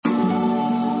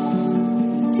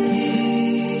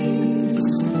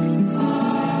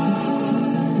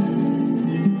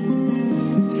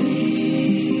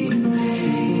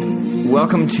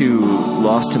Welcome to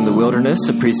Lost in the Wilderness,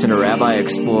 a priest and a rabbi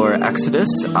explore Exodus.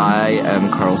 I am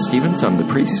Carl Stevens, I'm the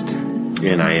priest.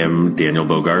 And I am Daniel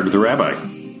Bogard, the rabbi.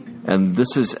 And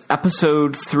this is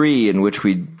episode 3, in which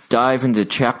we dive into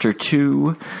chapter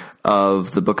 2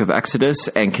 of the book of Exodus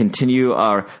and continue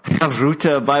our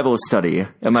Havruta Bible study.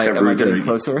 Am I getting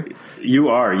closer? You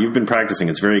are. You've been practicing.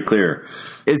 It's very clear.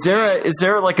 Is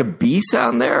there like a B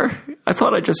sound there? I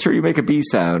thought I just heard you make a B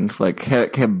sound, like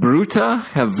Havruta?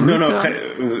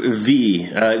 No, V.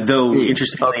 Though, V.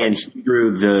 Interestingly, in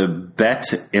Hebrew, the bet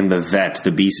and the vet,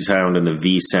 the B sound and the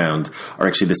V sound, are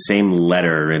actually the same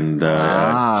letter and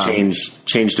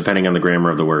change depending on the grammar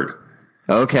of the word.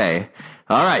 Okay.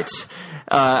 All right.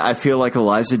 I feel like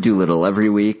Eliza Doolittle every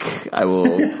week. I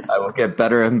will get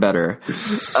better and better.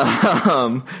 Is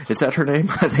that her name?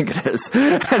 I think it is.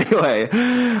 Anyway,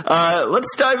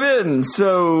 let's dive in.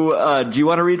 So, do you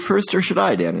want to read first or should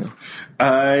I, Daniel?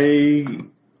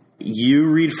 You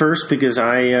read first because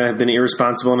I have been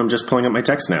irresponsible and I'm just pulling up my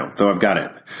text now, though I've got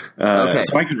it. Okay.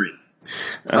 So I can read.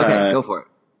 Okay, go for it.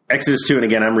 Exodus 2, and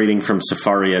again, I'm reading from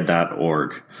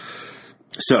Sefaria.org.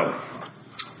 So,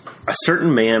 a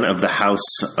certain man of the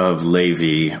house of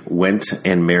Levi went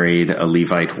and married a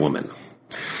Levite woman.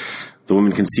 The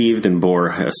woman conceived and bore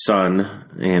a son,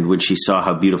 and when she saw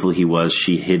how beautiful he was,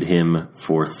 she hid him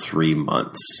for 3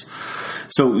 months.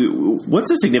 So what's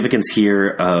the significance here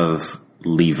of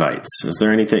Levites? Is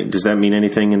there anything? Does that mean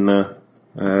anything in the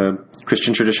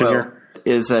Christian tradition here?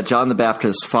 Is that John the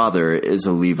Baptist's father is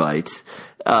a Levite,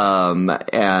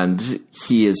 and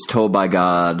he is told by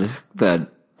God that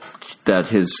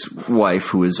his wife,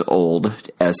 who is old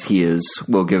as he is,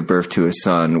 will give birth to a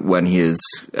son when he is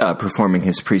performing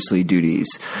his priestly duties.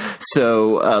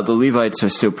 So the Levites are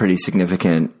still pretty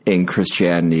significant in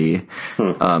Christianity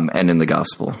and in the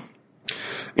gospel.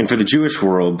 And for the Jewish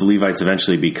world, the Levites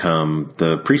eventually become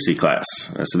the priestly class.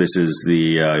 So this is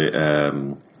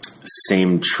the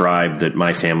same tribe that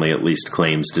my family at least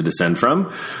claims to descend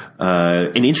from.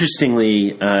 And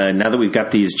interestingly, now that we've got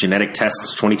these genetic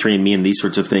tests, 23andMe and these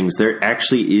sorts of things, there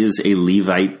actually is a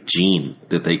Levite gene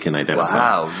that they can identify.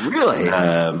 Wow, really?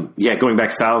 Yeah, going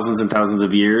back thousands and thousands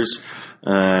of years.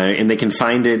 And they can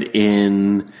find it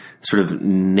in sort of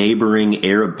neighboring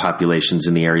Arab populations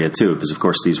in the area too, because of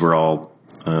course these were all,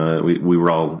 we were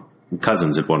all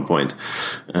cousins at one point.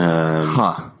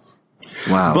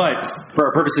 Wow. But for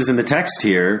our purposes in the text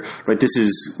here, right, this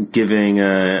is giving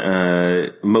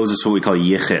Moses what we call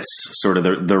yichus, sort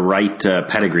of the right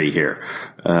pedigree here,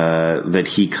 that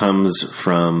he comes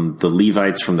from the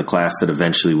Levites, from the class that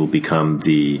eventually will become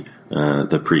the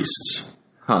priests.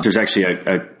 There's actually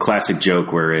a classic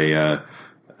joke where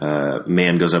a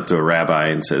man goes up to a rabbi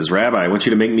and says, "Rabbi, I want you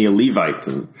to make me a Levite."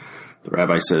 And the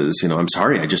rabbi says, "I'm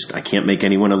sorry, I can't make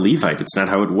anyone a Levite. It's not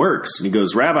how it works." And he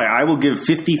goes, "Rabbi, I will give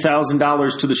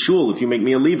 $50,000 to the shul if you make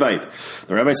me a Levite."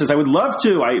 The rabbi says, "I would love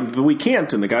to, but we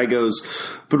can't." And the guy goes,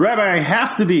 "But Rabbi, I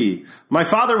have to be. My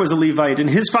father was a Levite, and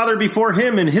his father before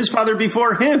him, and his father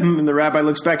before him." And the rabbi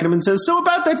looks back at him and says, "So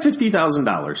about that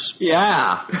 $50,000.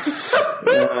 Yeah.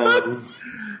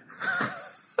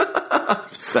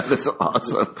 That is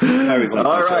awesome. I was like,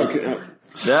 all right.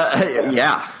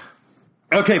 Yeah.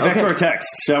 Okay, back to our text,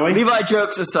 shall we? Levi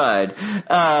jokes aside.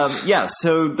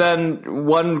 So then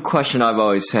one question I've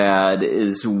always had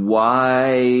is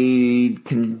why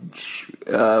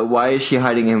is she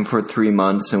hiding him for 3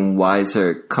 months, and why is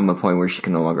there come a point where she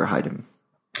can no longer hide him?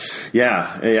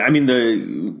 Yeah, I mean,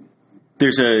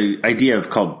 there's a idea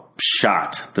called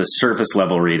pshat, the surface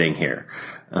level reading here.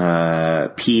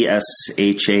 Pshat,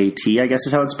 I guess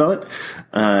is how I'd spell it.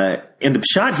 And the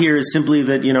pshat here is simply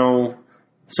that,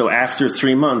 so after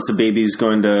 3 months, a baby's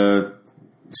going to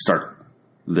start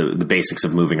the basics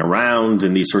of moving around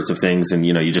and these sorts of things. And,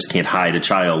 you just can't hide a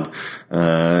child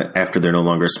after they're no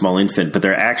longer a small infant. But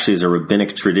there actually is a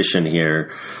rabbinic tradition here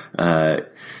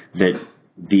that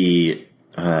the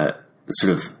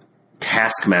sort of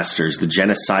taskmasters, the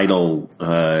genocidal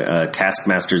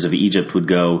taskmasters of Egypt would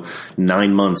go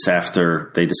 9 months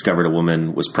after they discovered a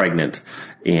woman was pregnant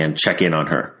and check in on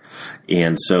her.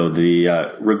 And so the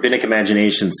rabbinic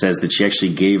imagination says that she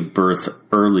actually gave birth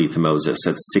early to Moses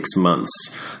at 6 months,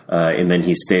 and then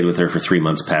he stayed with her for 3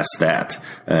 months past that,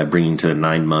 bringing to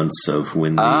 9 months of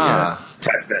when the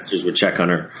taskmasters would check on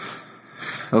her.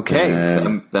 Okay,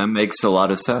 that makes a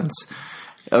lot of sense.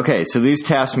 Okay, so these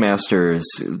taskmasters,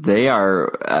 they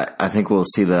are, I think we'll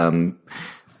see them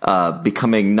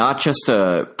becoming not just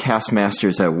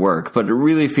taskmasters at work, but it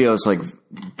really feels like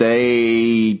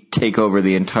they take over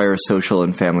the entire social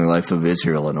and family life of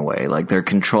Israel in a way. Like their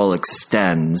control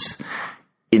extends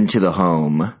into the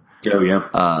home. Oh,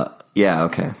 yeah. Yeah,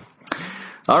 okay.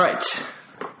 All right.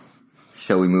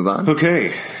 Shall we move on?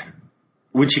 Okay.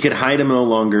 When she could hide him no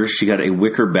longer, she got a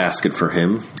wicker basket for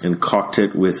him and caulked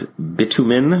it with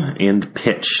bitumen and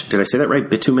pitch. Did I say that right?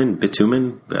 Bitumen?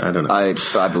 I don't know. I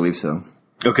believe so.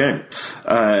 Okay.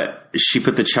 She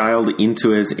put the child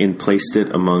into it and placed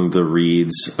it among the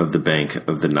reeds of the bank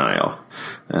of the Nile.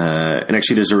 And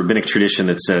actually, there's a rabbinic tradition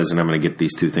that says, and I'm going to get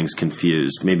these two things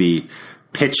confused, maybe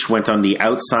pitch went on the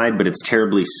outside, but it's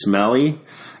terribly smelly.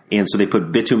 And so they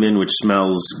put bitumen, which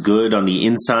smells good, on the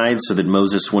inside so that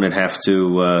Moses wouldn't have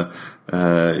to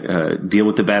deal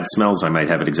with the bad smells. I might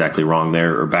have it exactly wrong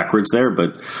there or backwards there,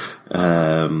 but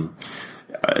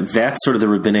that's sort of the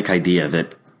rabbinic idea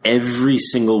that every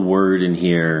single word in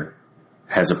here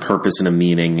has a purpose and a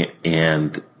meaning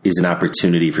and is an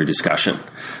opportunity for discussion.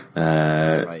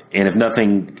 Right. And if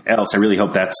nothing else, I really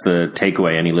hope that's the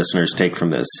takeaway any listeners take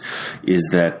from this, is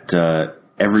that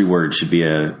every word should be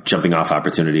a jumping off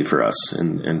opportunity for us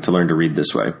and to learn to read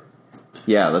this way.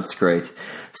 Yeah, that's great.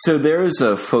 So there is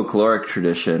a folkloric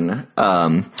tradition,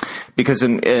 because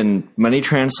in many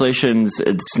translations,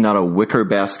 it's not a wicker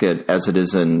basket as it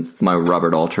is in my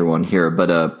Robert Alter one here,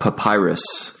 but a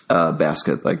papyrus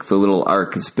basket. Like the little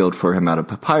ark is built for him out of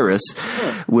papyrus,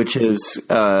 which is,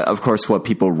 of course, what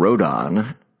people wrote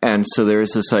on. And so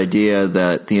there's this idea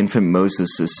that the infant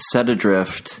Moses is set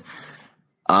adrift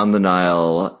on the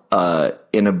Nile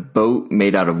in a boat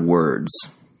made out of words.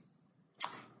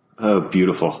 Oh,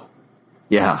 beautiful.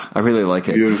 Yeah, I really like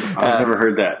it. Beautiful. I've never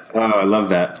heard that. Oh, I love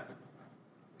that.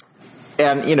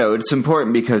 And, it's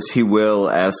important because he will,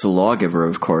 as the lawgiver,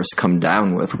 of course, come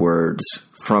down with words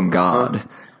from God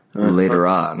later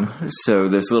on. So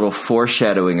there's a little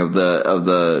foreshadowing of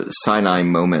the Sinai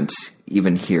moment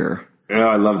even here. Oh,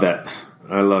 I love that.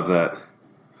 I love that.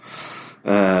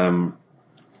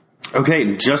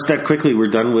 Okay, just that quickly, we're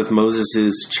done with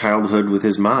Moses' childhood with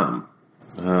his mom.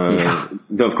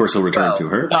 Though, of course, he'll return to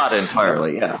her. Not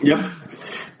entirely, yeah. Yep.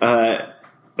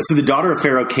 So the daughter of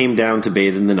Pharaoh came down to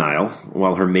bathe in the Nile,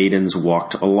 while her maidens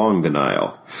walked along the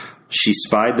Nile. She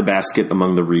spied the basket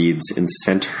among the reeds and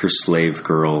sent her slave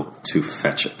girl to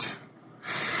fetch it.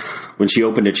 When she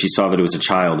opened it, she saw that it was a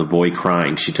child, a boy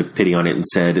crying. She took pity on it and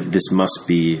said, "This must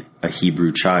be a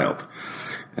Hebrew child."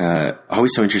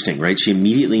 Always so interesting, right? She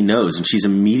immediately knows, and she's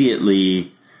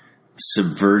immediately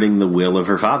subverting the will of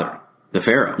her father, the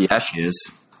Pharaoh. Yeah, she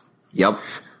is. Yep.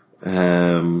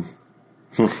 And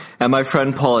my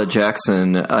friend Paula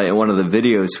Jackson, in one of the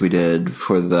videos we did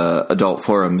for the adult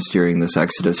forums during this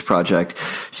Exodus project,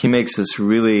 she makes this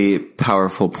really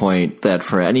powerful point that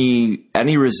for any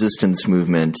resistance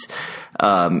movement,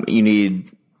 you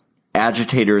need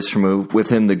agitators from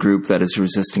within the group that is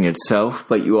resisting itself,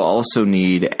 but you also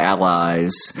need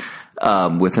allies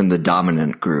within the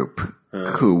dominant group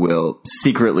who will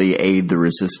secretly aid the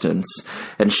resistance.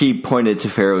 And she pointed to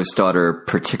Pharaoh's daughter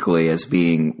particularly as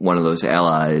being one of those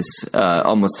allies,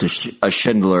 almost a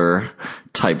Schindler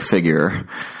type figure.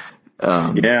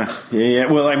 Yeah.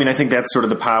 Well, I mean, I think that's sort of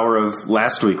the power of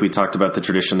last week. We talked about the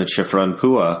tradition that Shifra and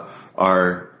Puah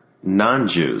are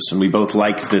non-Jews, and we both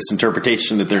liked this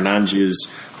interpretation that they're non-Jews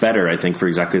better, I think, for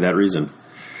exactly that reason.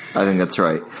 I think that's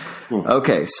right.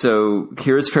 Okay, so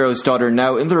here's Pharaoh's daughter.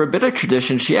 Now, in the rabbinic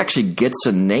tradition, she actually gets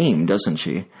a name, doesn't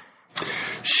she?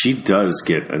 She does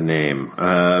get a name,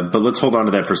 but let's hold on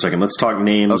to that for a second. Let's talk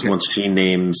names once she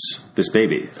names this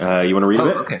baby. You want to read a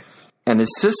bit? Okay. And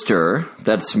his sister,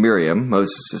 that's Miriam,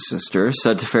 Moses' sister,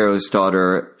 said to Pharaoh's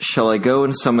daughter, "Shall I go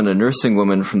and summon a nursing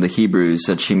woman from the Hebrews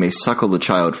that she may suckle the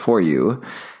child for you?"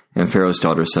 And Pharaoh's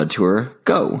daughter said to her,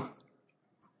 "Go."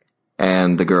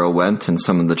 And the girl went and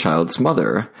summoned the child's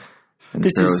mother. And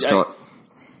this is so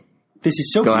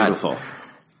beautiful. Ahead.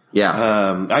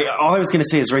 Yeah. All I was going to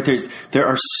say is right there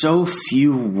are so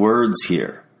few words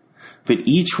here, but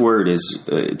each word is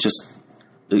just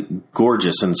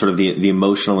gorgeous and sort of the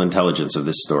emotional intelligence of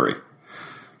this story.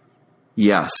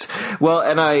 Yes. Well,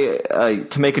 and I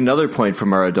to make another point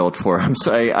from our adult forums,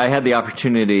 I had the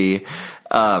opportunity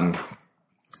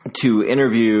to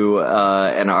interview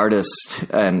an artist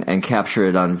and capture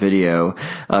it on video,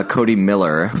 Cody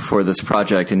Miller, for this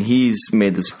project, and he's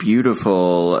made this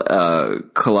beautiful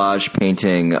collage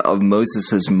painting of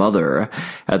Moses' mother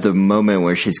at the moment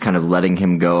where she's kind of letting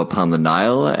him go upon the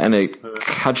Nile, and it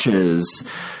catches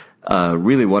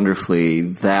really wonderfully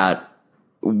that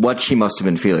what she must have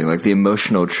been feeling, like the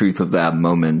emotional truth of that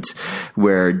moment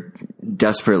where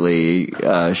desperately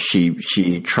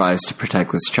she tries to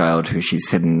protect this child who she's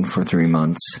hidden for 3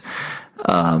 months,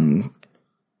 and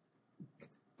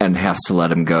has to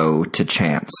let him go to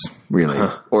chance, really,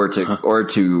 or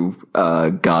to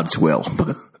God's will.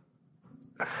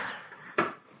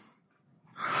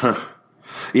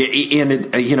 Yeah,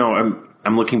 and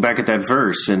I'm looking back at that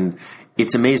verse, and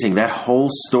it's amazing. That whole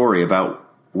story about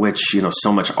which,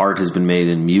 so much art has been made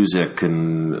in music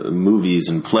and movies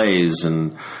and plays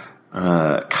and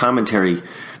commentary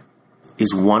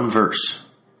is one verse.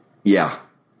 Yeah.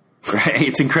 Right?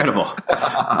 It's incredible.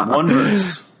 One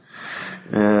verse.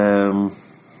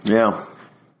 Yeah.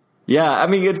 Yeah, I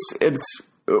mean, it's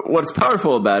what's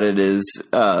powerful about it is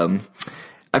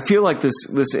I feel like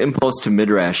this impulse to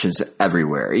midrash is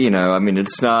everywhere. I mean,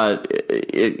 it's not.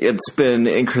 It's been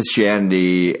in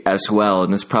Christianity as well,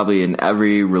 and it's probably in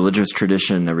every religious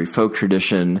tradition, every folk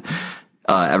tradition,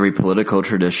 every political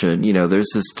tradition.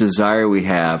 There's this desire we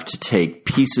have to take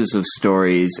pieces of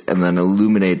stories and then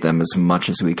illuminate them as much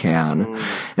as we can.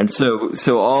 And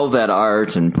so all that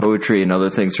art and poetry and other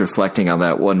things reflecting on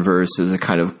that one verse is a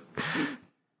kind of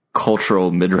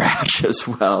cultural midrash as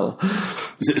well.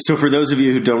 So for those of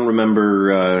you who don't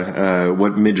remember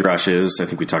what midrash is, I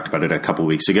think we talked about it a couple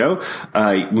weeks ago.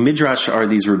 Midrash are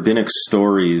these rabbinic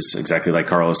stories, exactly like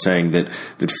Carl is saying, that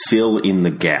fill in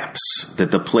the gaps,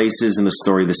 that the places in the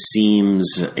story, the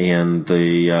seams and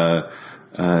the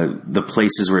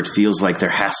places where it feels like there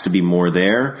has to be more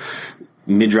there,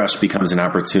 midrash becomes an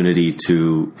opportunity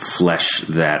to flesh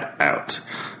that out.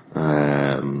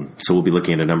 So we'll be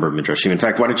looking at a number of midrashim. In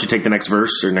fact, why don't you take the next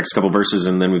verse or next couple verses,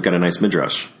 and then we've got a nice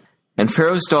midrash. And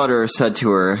Pharaoh's daughter said to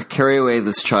her, "Carry away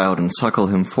this child and suckle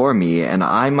him for me, and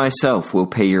I myself will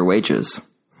pay your wages."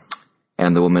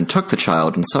 And the woman took the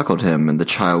child and suckled him, and the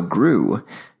child grew.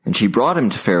 And she brought him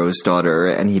to Pharaoh's daughter,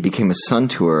 and he became a son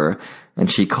to her. And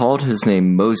she called his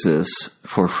name Moses,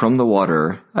 for from the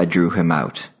water I drew him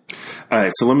out.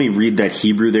 So let me read that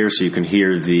Hebrew there so you can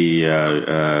hear the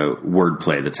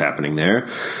wordplay that's happening there.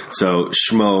 So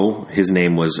Shmo, his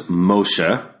name was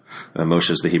Moshe.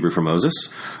 Moshe is the Hebrew for Moses.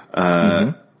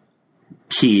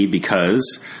 Ki,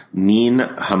 because Nin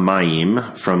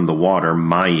Hamayim, from the water,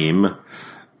 Mayim,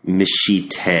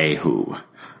 Mishitehu.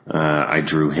 I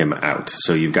drew him out.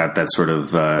 So you've got that sort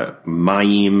of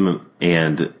Mayim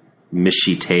and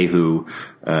Mishitehu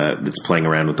that's playing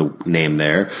around with the name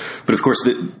there. But of course,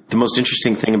 the most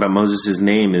interesting thing about Moses'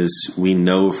 name is we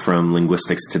know from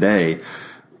linguistics today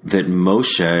that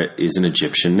Moshe is an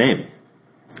Egyptian name.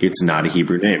 It's not a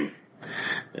Hebrew name,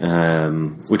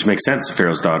 which makes sense.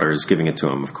 Pharaoh's daughter is giving it to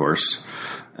him, of course.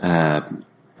 But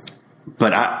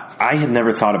I had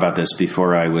never thought about this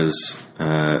before I was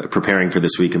preparing for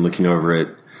this week and looking over at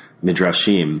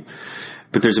Midrashim.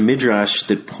 But there's a Midrash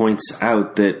that points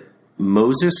out that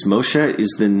Moshe,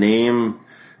 is the name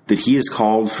that he is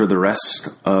called for the rest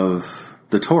of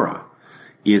the Torah.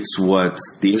 It's what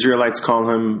the Israelites call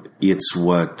him. It's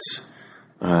what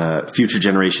future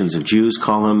generations of Jews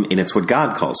call him. And it's what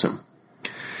God calls him.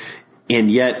 And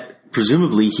yet,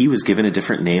 presumably, he was given a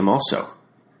different name also.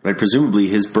 Right? Presumably,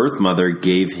 his birth mother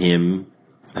gave him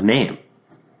a name.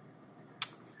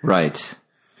 Right.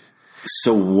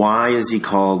 So why is he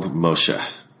called Moshe?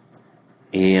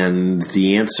 And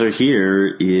the answer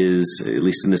here is, at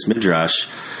least in this midrash,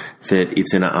 that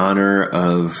it's in honor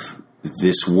of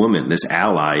this woman, this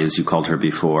ally, as you called her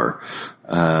before,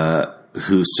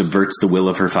 who subverts the will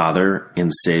of her father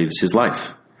and saves his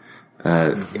life.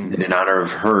 And in honor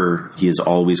of her, he is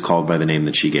always called by the name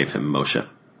that she gave him, Moshe.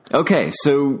 Okay,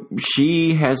 so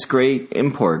she has great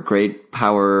import, great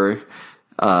power.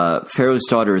 Pharaoh's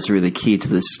daughter is really key to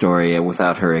this story, and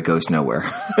without her, it goes nowhere.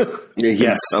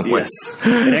 Yes.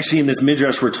 And actually, in this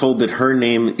midrash, we're told that her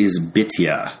name is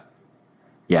Bitya.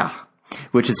 Yeah,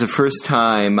 which is the first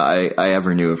time I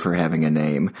ever knew of her having a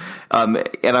name. And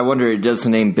I wonder, does the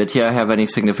name Bitya have any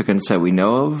significance that we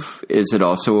know of? Is it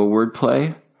also a word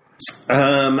play?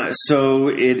 So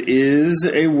it is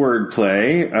a word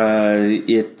play.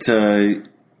 It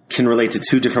can relate to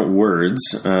two different words.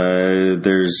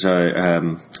 There's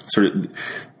sort of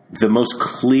the most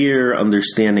clear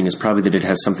understanding is probably that it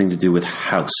has something to do with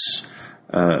house,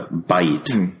 bait.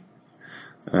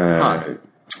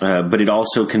 But it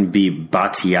also can be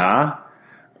Batya,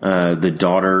 the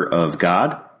daughter of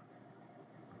God.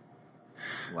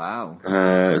 Wow.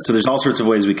 So there's all sorts of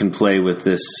ways we can play with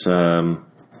this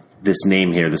this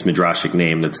name here, this midrashic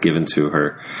name that's given to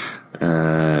her.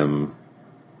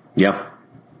 Yeah.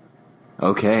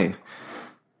 Okay.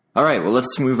 All right. Well,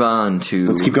 let's move on to.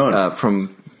 Let's keep going.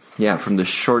 From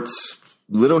the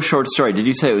little short story. Did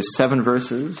you say it was 7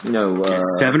 verses? No,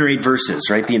 7 or 8 verses.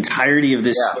 Right. The entirety of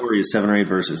this story is 7 or 8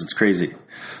 verses. It's crazy.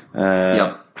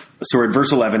 Yep. So we're at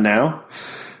verse 11 now.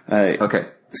 Okay.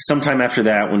 Sometime after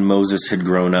that, when Moses had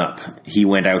grown up, he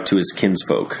went out to his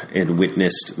kinsfolk and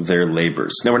witnessed their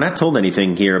labors. Now, we're not told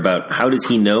anything here about how does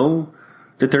he know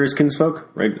that they're his kinsfolk,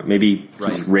 right? Maybe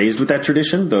he's raised with that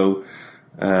tradition, though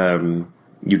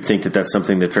you'd think that that's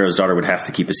something that Pharaoh's daughter would have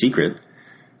to keep a secret.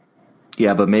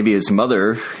 Yeah, but maybe his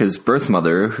mother, his birth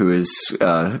mother, who is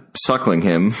suckling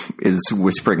him, is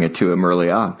whispering it to him early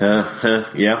on.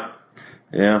 Yeah.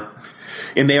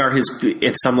 And they are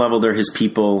at some level, they're his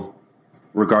people,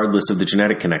 regardless of the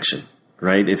genetic connection,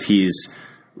 right? If he's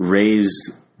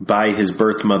raised by his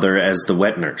birth mother as the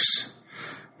wet nurse.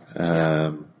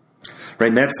 Right.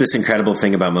 And that's this incredible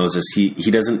thing about Moses.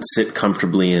 He doesn't sit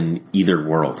comfortably in either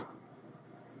world.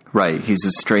 Right. He's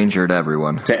a stranger to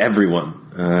everyone. To everyone.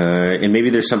 And maybe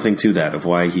there's something to that of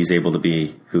why he's able to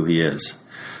be who he is.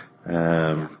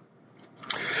 So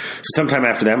sometime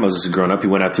after that, Moses had grown up. He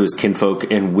went out to his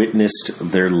kinfolk and witnessed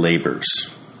their labors.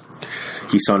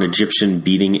 He saw an Egyptian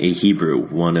beating a Hebrew,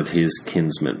 one of his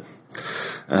kinsmen.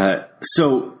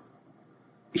 So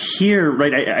here,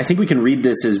 right, I think we can read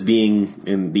this as being,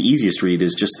 and the easiest read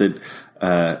is just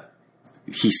that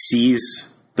he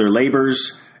sees their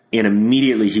labors, and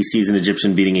immediately he sees an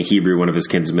Egyptian beating a Hebrew, one of his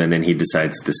kinsmen, and he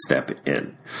decides to step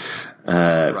in.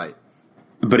 Right.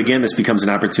 But again, this becomes an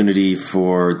opportunity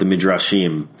for the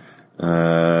Midrashim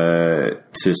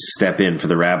to step in, for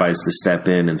the rabbis to step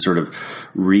in and sort of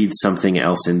read something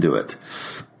else into it.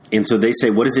 And so they say,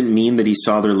 what does it mean that he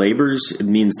saw their labors? It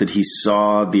means that he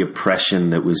saw the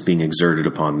oppression that was being exerted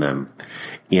upon them.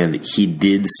 And he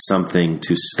did something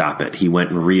to stop it. He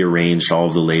went and rearranged all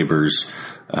of the labors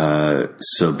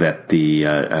so that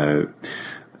the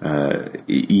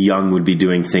young would be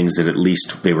doing things that at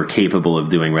least they were capable of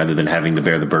doing, rather than having to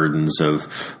bear the burdens of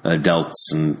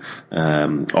adults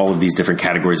and all of these different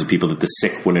categories of people, that the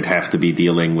sick wouldn't have to be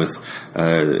dealing with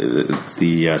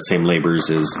the same labors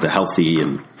as the healthy.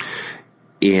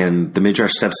 And the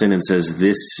Midrash steps in and says,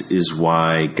 this is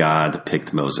why God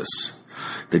picked Moses.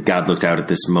 That God looked out at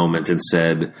this moment and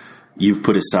said, you've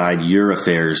put aside your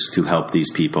affairs to help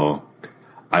these people.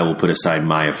 I will put aside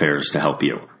my affairs to help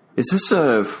you. Is this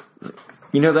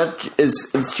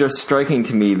it's just striking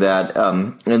to me that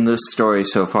in this story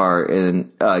so far,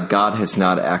 God has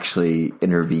not actually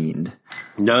intervened.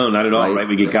 No, not at all. Right?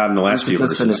 We get God in the last few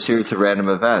verses. It's been a series of random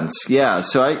events. Yeah,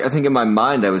 so I think in my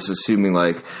mind I was assuming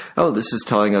like, oh, this is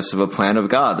telling us of a plan of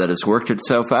God that has worked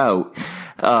itself out.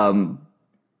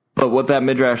 But what that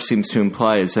midrash seems to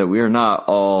imply is that we are not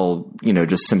all,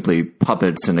 just simply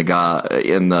puppets in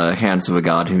the hands of a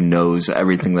God who knows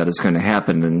everything that is going to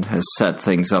happen and has set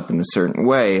things up in a certain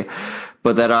way,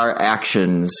 but that our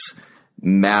actions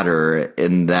matter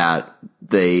in that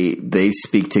they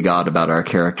speak to God about our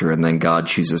character, and then God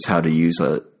chooses how to use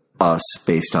us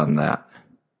based on that.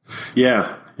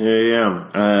 Yeah.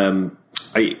 I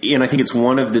think it's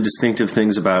one of the distinctive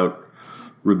things about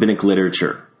rabbinic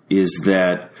literature is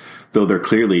that though they're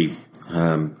clearly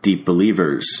deep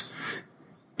believers,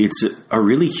 it's a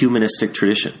really humanistic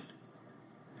tradition,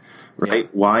 right? Yeah.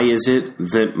 Why is it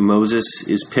that Moses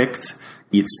is picked?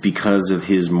 It's because of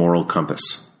his moral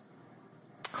compass.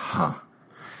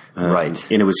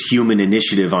 Right. And it was human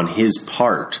initiative on his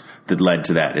part that led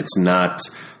to that. It's not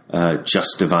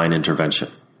just divine intervention.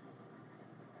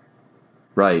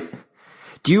 Right.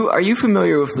 Are you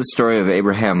familiar with the story of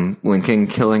Abraham Lincoln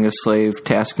killing a slave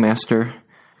taskmaster?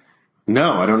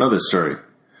 No, I don't know this story.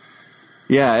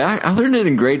 Yeah, I learned it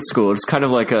in grade school. It's kind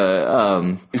of like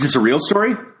a... Is this a real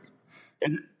story?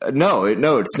 No,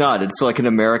 it's not. It's like an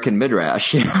American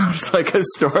midrash. It's like a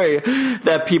story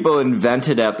that people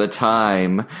invented at the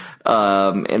time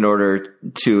in order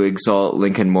to exalt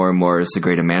Lincoln more and more as the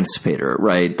great emancipator,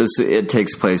 right? It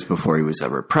takes place before he was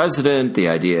ever president. The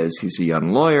idea is he's a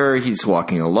young lawyer. He's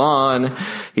walking a lawn.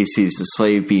 He sees the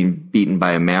slave being beaten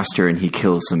by a master, and he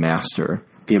kills the master.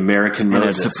 The American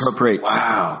Moses. And it's appropriate.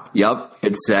 Wow. Yep,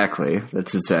 exactly.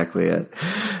 That's exactly it.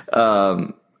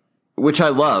 Which I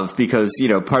love because,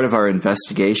 part of our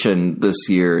investigation this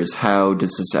year is how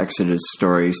does this Exodus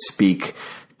story speak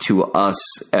to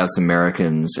us as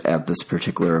Americans at this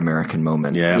particular American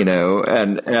moment? Yeah.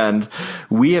 And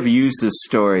we have used this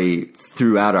story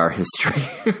throughout our history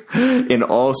in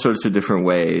all sorts of different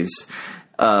ways.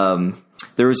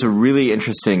 There was a really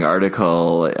interesting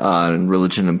article on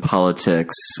religion and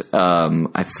politics.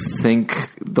 I think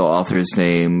the author's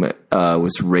name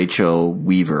was Rachel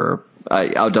Weaver.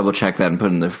 I'll double check that and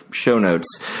put in the show notes.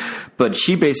 But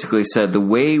she basically said the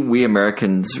way we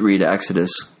Americans read Exodus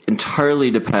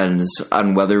entirely depends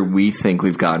on whether we think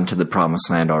we've gotten to the promised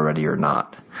land already or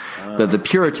not. That the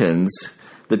Puritans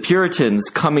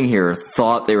coming here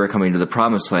thought they were coming to the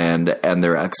promised land and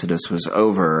their Exodus was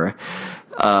over.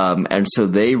 And so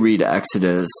they read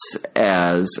Exodus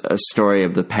as a story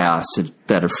of the past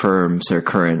that affirms their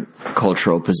current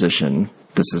cultural position.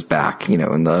 This is back, in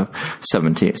the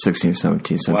 16th,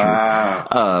 17th century.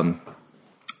 Wow.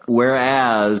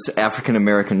 Whereas African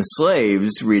American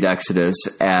slaves read Exodus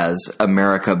as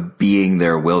America being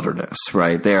their wilderness,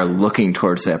 right? They are looking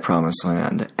towards that promised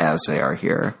land as they are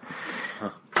here.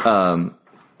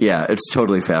 Yeah, it's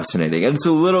totally fascinating. And it's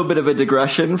a little bit of a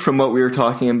digression from what we were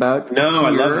talking about. No,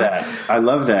 here. I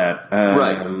love that.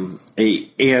 Right.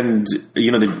 And,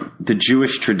 the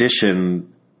Jewish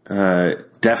tradition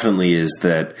definitely is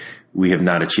that we have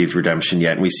not achieved redemption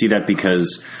yet. And we see that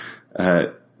because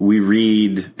we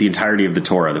read the entirety of the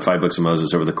Torah, the 5 books of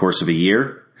Moses, over the course of a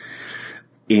year.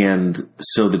 And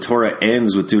so the Torah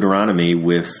ends with Deuteronomy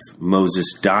with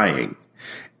Moses dying.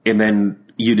 And then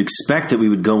you'd expect that we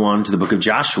would go on to the book of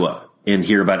Joshua and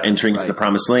hear about entering the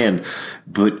promised land.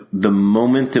 But the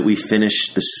moment that we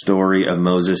finish the story of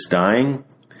Moses dying,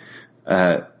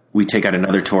 we take out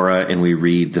another Torah and we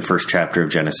read the first chapter of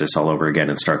Genesis all over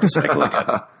again and start the cycle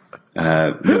again.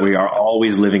 That we are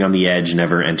always living on the edge,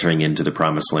 never entering into the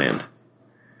promised land.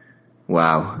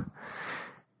 Wow.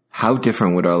 How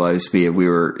different would our lives be if we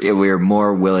were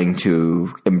more willing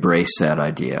to embrace that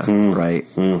idea, right?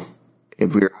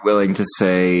 If we were willing to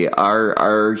say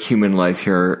our human life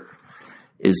here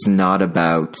is not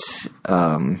about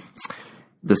the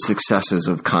successes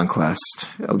of conquest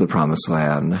of the promised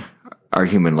land. Our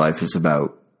human life is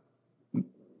about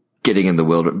being in the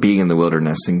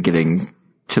wilderness and getting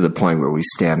to the point where we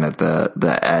stand at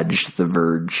the edge, the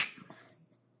verge.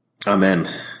 Amen.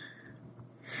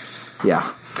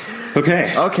 Yeah.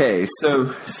 Okay.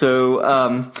 So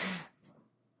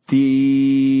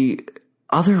the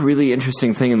other really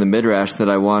interesting thing in the Midrash that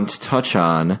I want to touch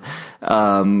on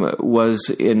was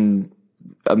in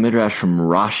a Midrash from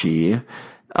Rashi.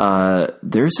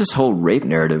 There's this whole rape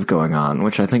narrative going on,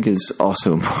 which I think is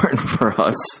also important for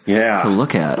us to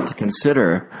look at, to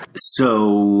consider.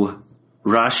 So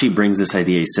Rashi brings this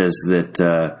idea. He says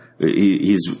that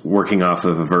he's working off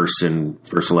of a verse in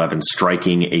verse 11,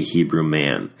 striking a Hebrew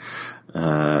man.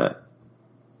 And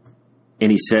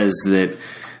he says that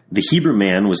the Hebrew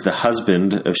man was the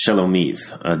husband of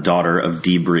Shelomith, a daughter of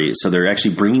Dibri. So they're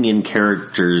actually bringing in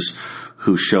characters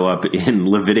who show up in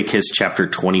Leviticus chapter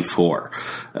 24.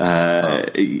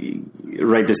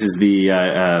 Right, this is the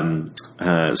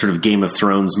sort of Game of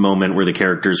Thrones moment where the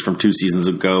characters from 2 seasons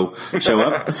ago show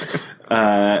up.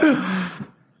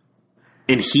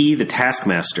 And he, the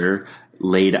taskmaster,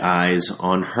 laid eyes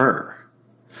on her.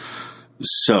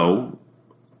 So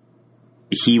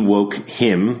he woke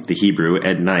him, the Hebrew,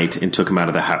 at night and took him out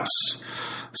of the house.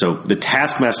 So the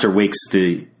taskmaster wakes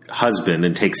the husband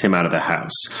and takes him out of the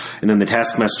house. And then the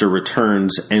taskmaster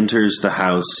returns, enters the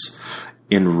house,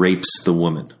 and rapes the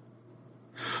woman.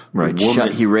 Right.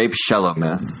 He rapes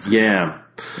Shelomith. Yeah.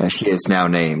 As she is now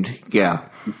named. Yeah.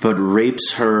 But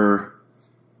rapes her,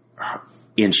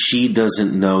 and she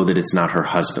doesn't know that it's not her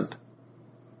husband.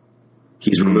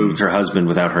 He's removed her husband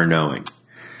without her knowing.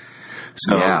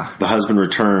 So the husband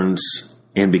returns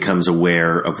and becomes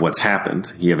aware of what's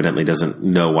happened. He evidently doesn't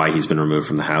know why he's been removed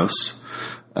from the house.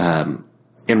 And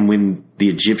when the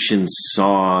Egyptians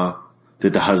saw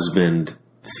that the husband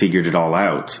figured it all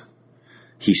out,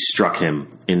 he struck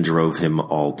him and drove him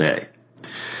all day.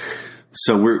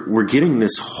 So we're getting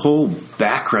this whole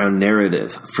background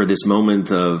narrative for this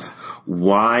moment of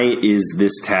why is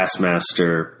this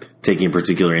taskmaster taking a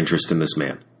particular interest in this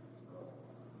man?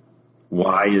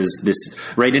 Why is this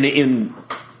right? And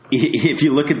if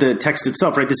you look at the text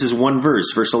itself, right, this is one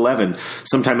verse, verse 11.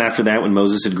 Sometime after that, when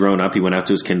Moses had grown up, he went out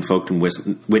to his kinfolk and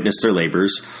witnessed their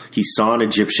labors. He saw an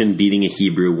Egyptian beating a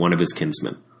Hebrew, one of his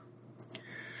kinsmen.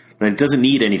 And it doesn't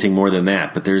need anything more than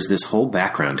that, but there's this whole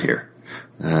background here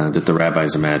that the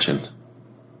rabbis imagine.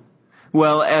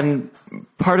 Well, and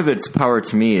part of its power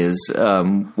to me is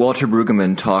Walter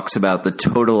Brueggemann talks about the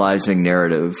totalizing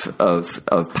narrative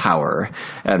of power,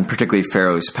 and particularly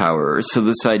Pharaoh's power. So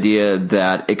this idea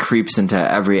that it creeps into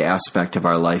every aspect of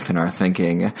our life and our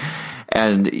thinking.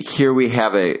 And here we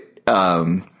have it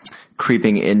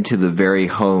creeping into the very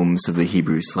homes of the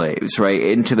Hebrew slaves, right?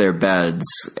 Into their beds,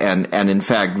 and in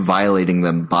fact violating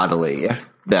them bodily.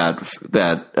 That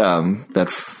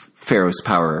Pharaoh's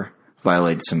power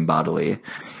violates him bodily.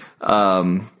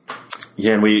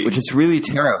 Which is really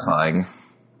terrifying.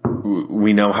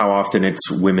 We know how often it's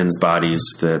women's bodies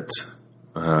that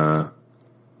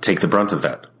take the brunt of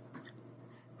that.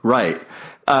 Right.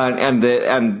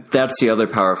 And that's the other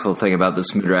powerful thing about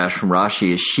this Midrash from Rashi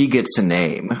is she gets a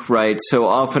name, right? So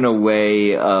often a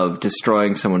way of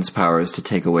destroying someone's power is to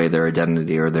take away their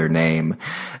identity or their name.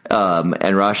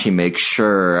 And Rashi makes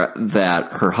sure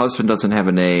that her husband doesn't have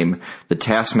a name, the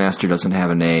taskmaster doesn't have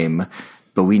a name,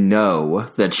 but we know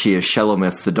that she is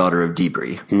Shelomith, the daughter of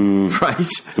Dibri, right?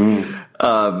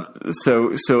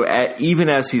 Even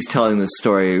as he's telling the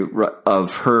story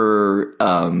of her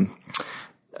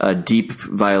deep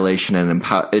violation and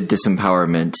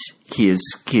disempowerment, he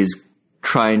is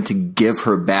trying to give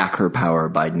her back her power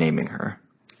by naming her.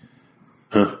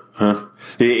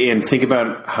 And think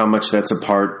about how much that's a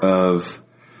part of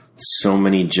so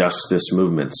many justice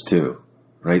movements too,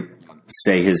 right?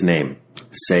 Say his name,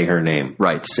 say her name,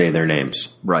 right? Say their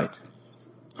names, right?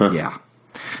 Yeah,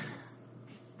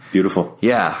 beautiful.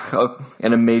 Yeah,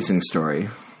 an amazing story.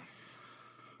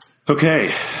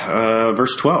 Okay,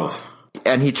 verse 12.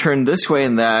 And he turned this way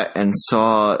and that, and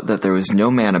saw that there was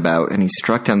no man about, and he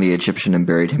struck down the Egyptian and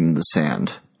buried him in the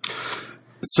sand.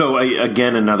 So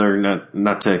again, another,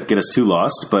 not to get us too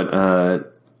lost,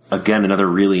 but again, another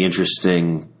really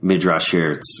interesting midrash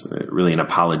here. It's really an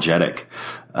apologetic,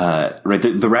 right?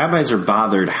 The rabbis are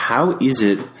bothered. How is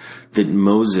it that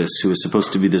Moses, who is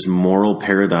supposed to be this moral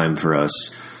paradigm for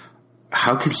us,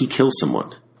 how could he kill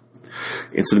someone?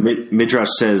 And so the midrash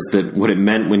says that what it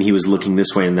meant when he was looking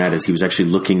this way and that is he was actually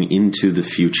looking into the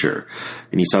future,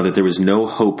 and he saw that there was no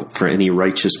hope for any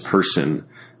righteous person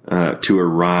to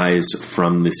arise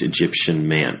from this Egyptian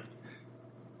man.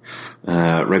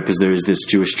 Right, because there is this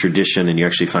Jewish tradition, and you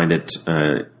actually find it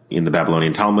in the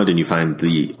Babylonian Talmud, and you find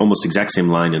the almost exact same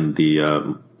line in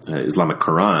the Islamic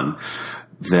Quran,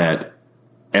 that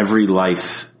every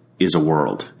life is a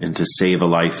world, and to save a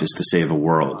life is to save a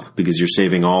world, because you're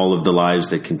saving all of the lives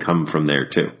that can come from there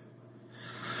too.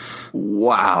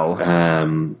 Wow.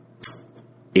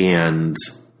 And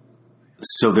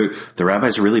so the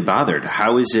rabbis are really bothered.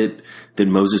 How is it that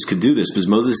Moses could do this? Because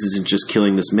Moses isn't just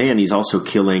killing this man, he's also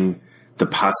killing the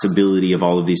possibility of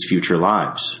all of these future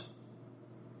lives.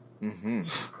 Mm-hmm.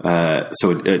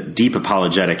 So a deep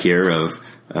apologetic here of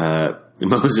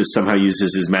Moses somehow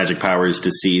uses his magic powers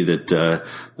to see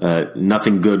that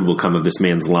nothing good will come of this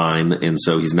man's line, and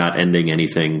so he's not ending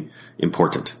anything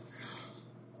important.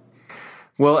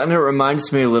 Well, and it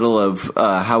reminds me a little of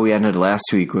how we ended last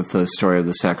week with the story of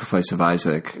the sacrifice of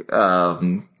Isaac,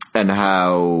 and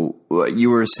how you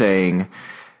were saying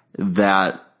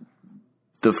that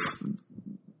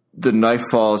the knife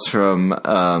falls from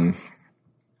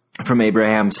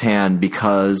Abraham's hand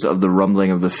because of the rumbling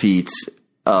of the feet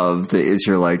of the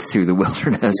Israelite through the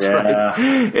wilderness,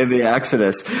 right? In the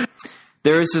Exodus.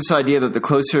 There is this idea that the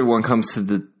closer one comes to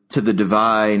the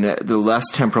divine, the less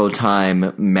temporal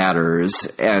time matters,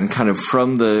 and kind of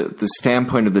from the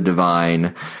standpoint of the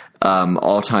divine,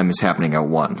 all time is happening at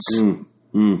once.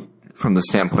 From the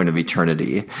standpoint of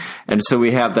eternity. And so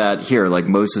we have that here, like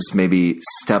Moses maybe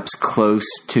steps close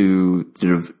to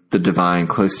the divine,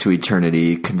 close to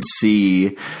eternity, can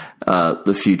see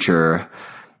the future,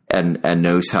 and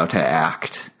knows how to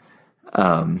act.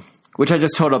 Which I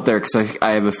just hold up there because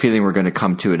I have a feeling we're going to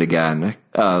come to it again.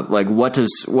 Like what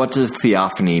does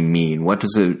theophany mean? What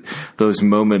does those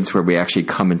moments where we actually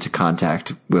come into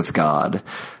contact with God,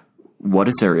 what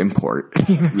is their import?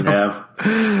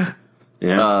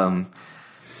 Yeah.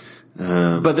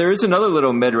 But there is another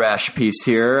little midrash piece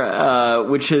here,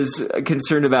 which is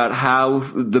concerned about how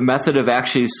the method of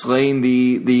actually slaying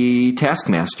the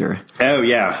taskmaster. Oh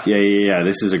yeah.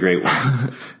 This is a great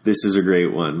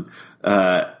one.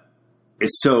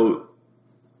 So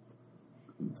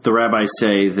the rabbis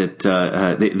say that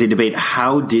they debate,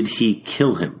 how did he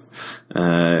kill him?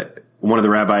 One of the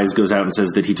rabbis goes out and says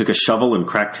that he took a shovel and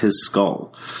cracked his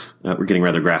skull. We're getting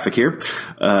rather graphic here.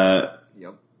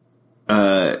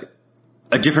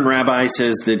 A different rabbi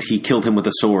says that he killed him with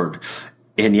a sword.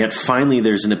 And yet finally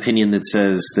there's an opinion that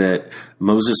says that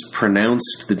Moses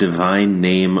pronounced the divine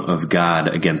name of God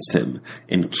against him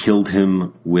and killed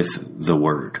him with the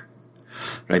word.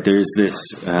 Right? There's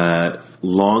this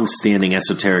long-standing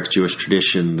esoteric Jewish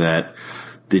tradition that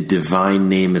the divine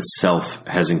name itself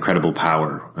has incredible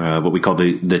power, what we call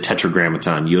the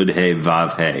tetragrammaton, Yud He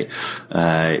Vav He.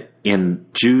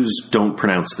 And Jews don't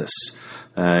pronounce this.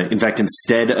 In fact,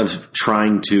 instead of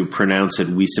trying to pronounce it,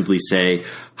 we simply say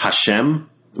Hashem,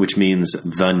 which means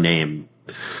the name.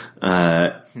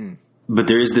 But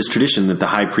there is this tradition that the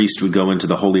high priest would go into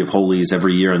the Holy of Holies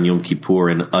every year on Yom Kippur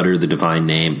and utter the divine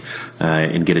name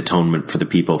and get atonement for the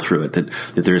people through it, that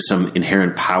there is some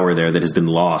inherent power there that has been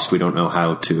lost. We don't know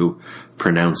how to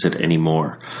pronounce it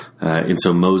anymore. And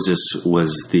so Moses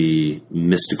was the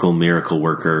mystical miracle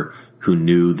worker who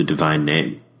knew the divine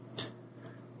name.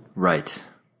 Right.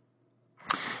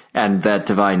 And that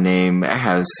divine name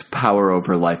has power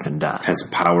over life and death. Has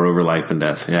power over life and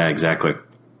death. Yeah, exactly.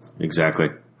 Exactly.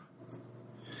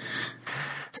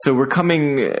 So we're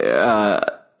coming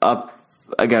up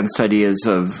against ideas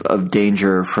of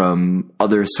danger from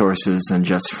other sources than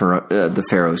just for the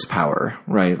Pharaoh's power,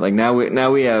 right? Like now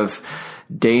we have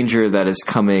danger that is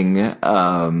coming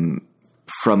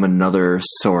from another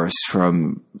source,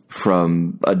 from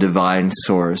a divine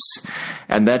source,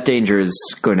 and that danger is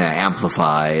going to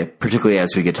amplify, particularly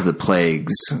as we get to the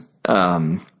plagues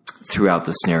throughout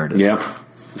this narrative.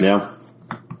 Yeah.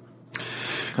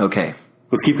 Okay.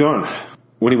 Let's keep going.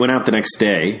 When he went out the next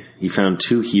day, he found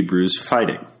 2 Hebrews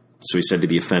fighting. So he said to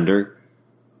the offender,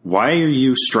 "Why are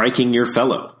you striking your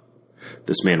fellow?"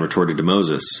 This man retorted to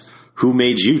Moses, "Who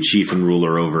made you chief and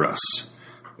ruler over us?"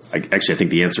 Actually, I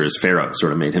think the answer is Pharaoh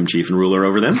sort of made him chief and ruler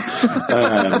over them.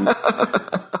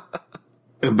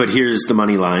 But here's the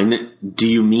money line. "Do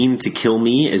you mean to kill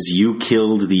me as you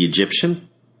killed the Egyptian?"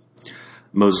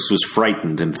 Moses was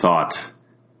frightened and thought,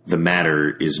 "The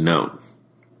matter is known."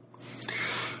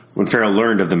 When Pharaoh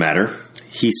learned of the matter,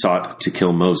 he sought to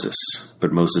kill Moses,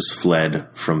 but Moses fled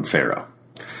from Pharaoh.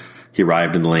 He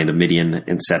arrived in the land of Midian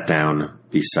and sat down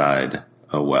beside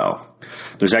a well.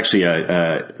 There's actually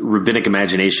a rabbinic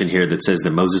imagination here that says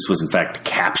that Moses was in fact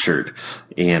captured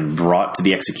and brought to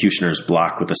the executioner's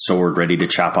block with a sword ready to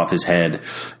chop off his head.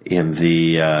 And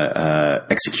the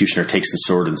executioner takes the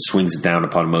sword and swings it down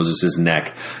upon Moses'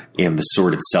 neck, and the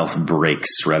sword itself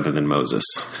breaks rather than Moses.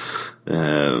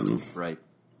 Right.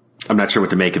 I'm not sure what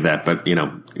to make of that, but,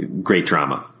 great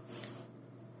drama.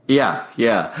 Yeah.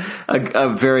 A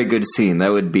very good scene.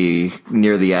 That would be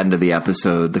near the end of the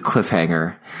episode, the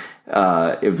cliffhanger,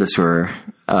 if this were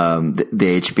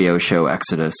the HBO show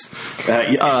Exodus.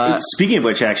 Speaking of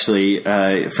which, actually,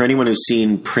 for anyone who's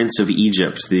seen Prince of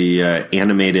Egypt, the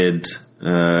animated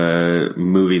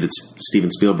movie that Steven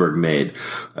Spielberg made,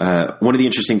 one of the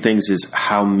interesting things is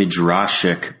how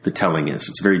midrashic the telling is.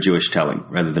 It's very Jewish telling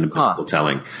rather than a biblical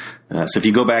telling. So if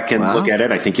you go back and look at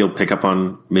it, I think you'll pick up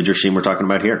on midrashim we're talking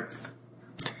about here.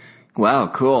 Wow,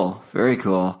 cool. Very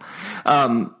cool.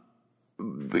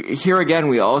 Here again,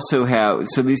 we also have,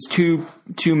 so these two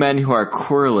men who are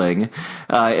quarreling,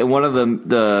 and one of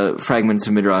the fragments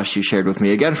of Midrash you shared with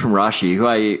me, again from Rashi, who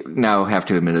I now have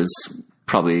to admit is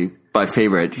probably my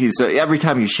favorite. He's every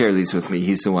time you share these with me,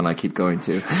 he's the one I keep going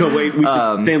to. So wait, we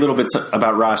should say a little bit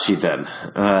about Rashi then.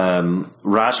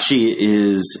 Rashi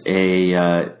is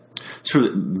sort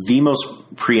of the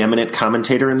most preeminent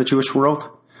commentator in the Jewish world.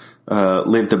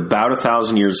 Lived about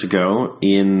 1,000 years ago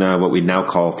in what we now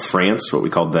call France, what we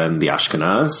called then the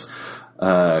Ashkenaz.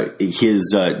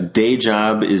 His day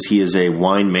job is he is a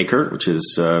winemaker, which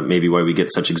is maybe why we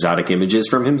get such exotic images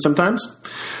from him sometimes.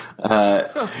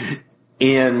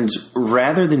 And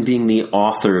rather than being the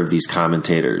author of these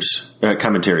commentaries, you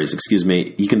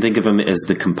can think of him as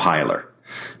the compiler.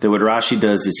 That what Rashi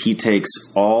does is he takes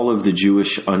all of the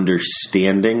Jewish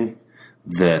understanding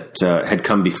that had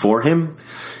come before him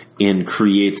and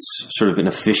creates sort of an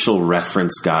official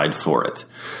reference guide for it.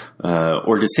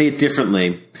 Or to say it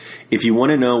differently, if you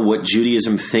want to know what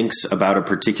Judaism thinks about a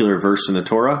particular verse in the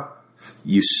Torah,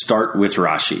 you start with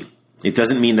Rashi. It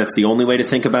doesn't mean that's the only way to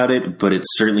think about it, but it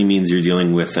certainly means you're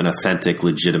dealing with an authentic,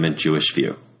 legitimate Jewish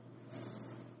view.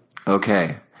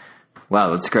 Okay.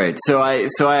 Wow, that's great. So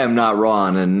I am not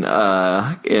wrong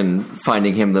in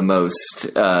finding him the most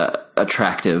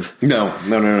attractive. No.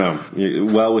 You're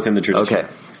well within the tradition. Okay.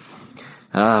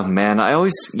 Oh man, I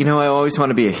always want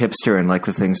to be a hipster and like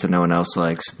the things that no one else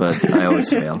likes, but I always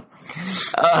fail.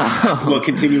 Well,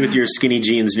 continue with your skinny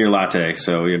jeans and your latte.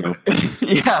 So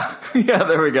Yeah,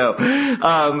 there we go.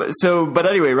 But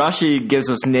anyway, Rashi gives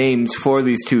us names for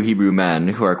these 2 Hebrew men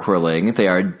who are quarreling. They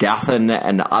are Dathan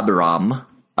and Abiram.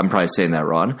 I'm probably saying that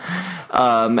wrong.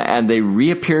 And they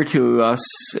reappear to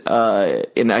us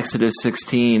in Exodus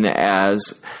 16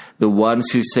 as the ones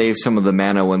who save some of the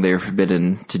manna when they are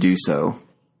forbidden to do so,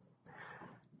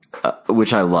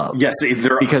 which I love. Yes,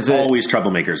 they're always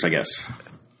troublemakers, I guess.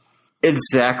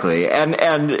 Exactly.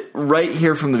 And right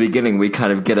here from the beginning, we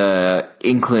kind of get a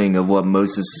inkling of what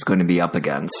Moses is going to be up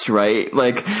against, right?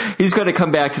 Like, he's going to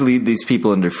come back to lead these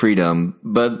people into freedom,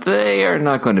 but they are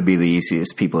not going to be the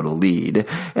easiest people to lead.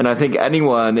 And I think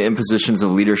anyone in positions of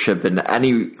leadership in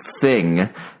anything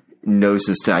knows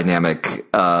this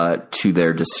dynamic to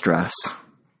their distress.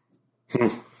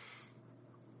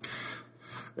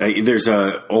 There's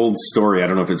an old story, I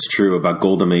don't know if it's true, about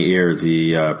Golda Meir,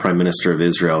 the Prime Minister of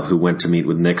Israel, who went to meet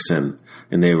with Nixon,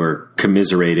 and they were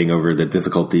commiserating over the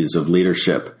difficulties of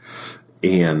leadership.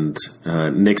 And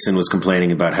Nixon was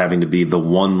complaining about having to be the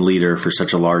one leader for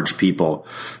such a large people.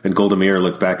 And Golda Meir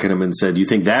looked back at him and said, "You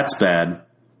think that's bad?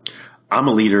 I'm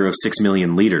a leader of 6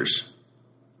 million leaders."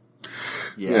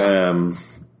 Yeah.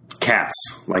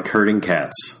 Cats, like herding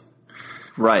cats.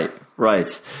 Right. Right.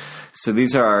 So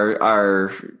these are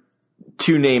our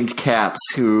two named cats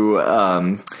who,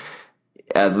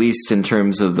 at least in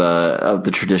terms of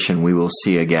the tradition, we will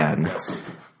see again.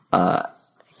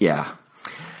 Yeah.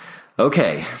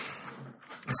 Okay.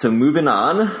 So moving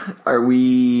on, are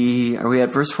we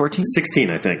at verse 14?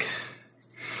 16, I think.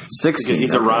 16. Because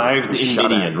he's arrived in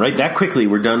Midian, right? That quickly,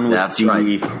 we're done with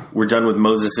we're done with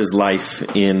Moses' life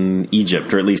in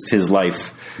Egypt, or at least his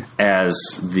life as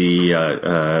the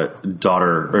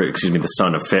the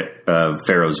son of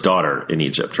Pharaoh's daughter in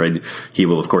Egypt, right? He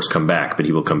will, of course, come back, but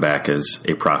he will come back as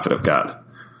a prophet of God.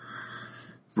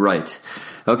 Right.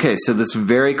 Okay, so this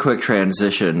very quick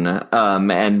transition,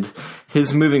 and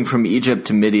his moving from Egypt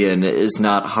to Midian is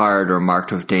not hard or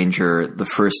marked with danger the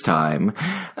first time.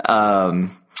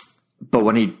 But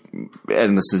when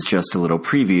and this is just a little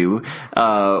preview,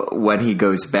 when he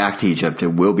goes back to Egypt, it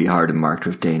will be hard and marked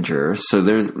with danger. So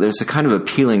there's a kind of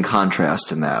appealing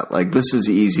contrast in that. Like, this is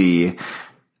easy,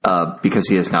 because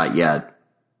he has not yet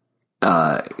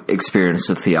experienced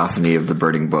the theophany of the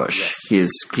burning bush. Yes.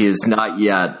 He is not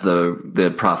yet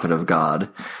the prophet of God.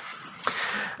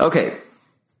 Okay.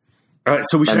 All right,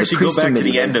 so we should actually go back to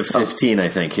the end of 15, I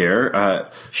think, here.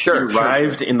 Sure. He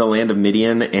arrived in the land of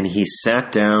Midian, and he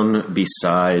sat down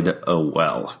beside a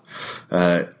well.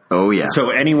 Oh, yeah.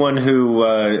 So anyone who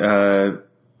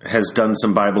has done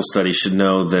some Bible study should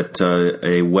know that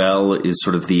a well is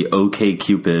sort of the OK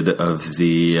Cupid of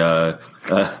the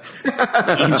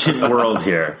ancient world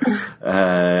here.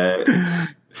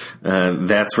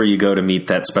 That's where you go to meet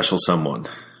that special someone.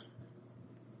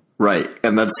 Right,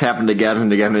 and that's happened again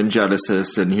and again in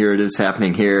Genesis, and here it is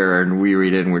happening here, and we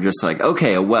read it, and we're just like,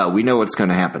 okay, well, we know what's going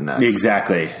to happen next.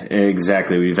 Exactly.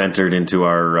 We've entered into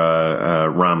our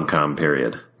rom-com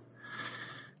period.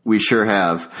 We sure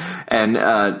have. And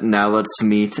now let's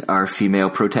meet our female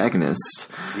protagonist.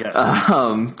 Yes.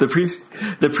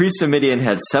 The priest of Midian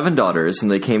had 7 daughters,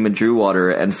 and they came and drew water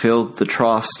and filled the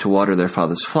troughs to water their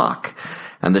father's flock.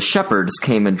 And the shepherds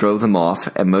came and drove them off,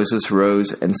 and Moses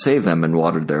rose and saved them and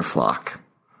watered their flock.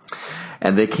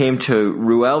 And they came to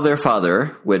Reuel their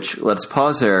father, which, let's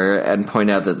pause there and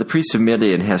point out that the priest of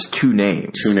Midian has 2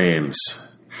 names. 2 names.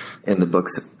 In the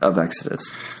books of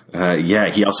Exodus.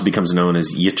 He also becomes known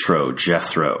as Jethro.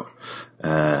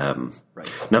 Right.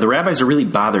 Now, the rabbis are really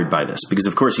bothered by this, because,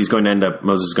 of course, Moses is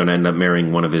going to end up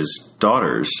marrying one of his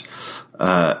daughters.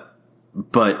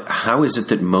 But how is it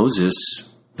that Moses,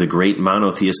 the great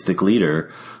monotheistic leader,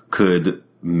 could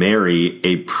marry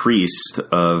a priest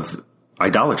of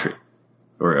idolatry,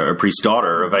 or a priest's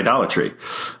daughter of idolatry?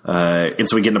 And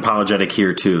so we get an apologetic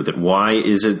here too, that why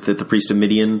is it that the priest of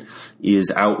Midian is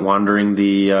out wandering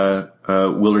the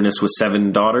wilderness with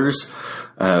 7 daughters?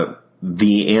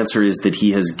 The answer is that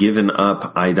he has given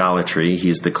up idolatry. He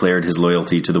has declared his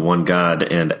loyalty to the one God,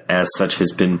 and as such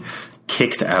has been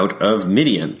kicked out of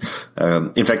Midian.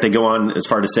 In fact, they go on as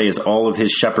far to say as all of his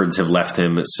shepherds have left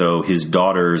him, so his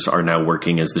daughters are now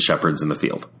working as the shepherds in the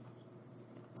field.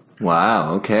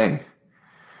 Wow, okay.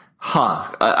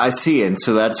 I see, and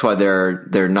so that's why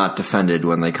they're not defended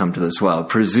when they come to this well.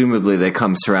 Presumably they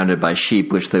come surrounded by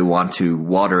sheep which they want to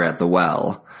water at the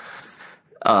well.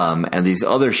 And these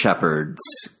other shepherds,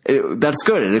 that's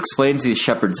good. It explains these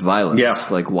shepherds' violence. Yeah.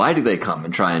 Like, why do they come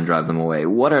and try and drive them away?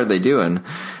 What are they doing?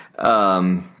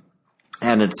 And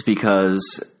it's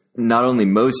because not only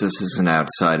Moses is an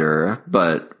outsider,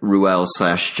 but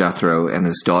Reuel/Jethro and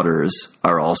his daughters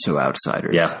are also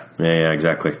outsiders. Yeah,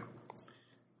 exactly.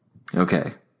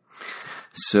 Okay.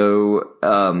 So,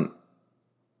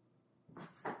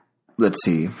 let's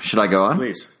see. Should I go on?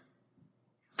 Please.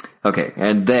 Okay.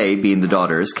 And they, being the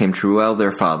daughters, came to Reuel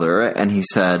their father, and he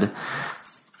said,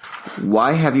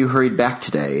 "Why have you hurried back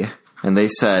today?" And they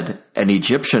said, "An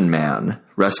Egyptian man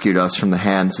rescued us from the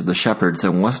hands of the shepherds,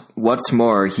 and what's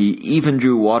more, he even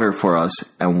drew water for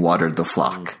us and watered the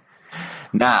flock."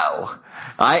 Now,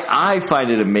 I find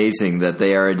it amazing that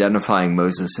they are identifying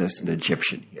Moses as an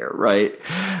Egyptian here, right?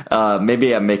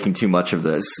 Maybe I'm making too much of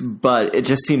this, but it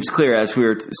just seems clear, as we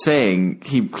were saying,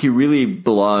 he really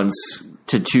belongs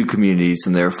to 2 communities,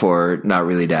 and therefore not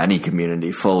really to any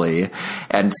community fully.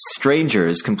 And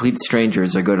strangers, complete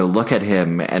strangers, are going to look at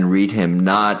him and read him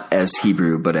not as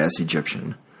Hebrew, but as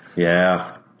Egyptian.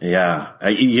 Yeah.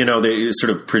 They're sort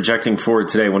of projecting forward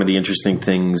today. One of the interesting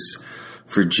things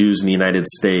for Jews in the United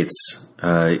States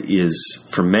is,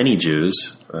 for many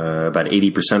Jews, about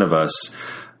 80% of us,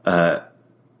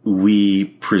 we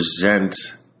present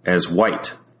as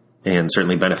white and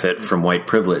certainly benefit from white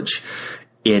privilege.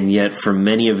 And yet, for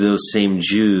many of those same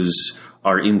Jews,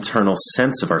 our internal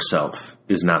sense of ourselves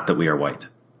is not that we are white.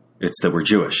 It's that we're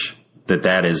Jewish.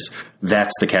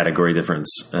 that's the category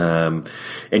difference. And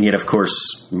yet, of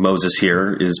course, Moses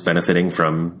here is benefiting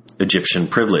from Egyptian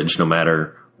privilege, no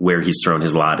matter where he's thrown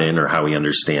his lot in or how he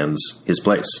understands his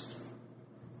place.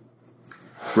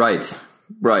 Right.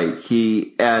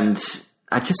 And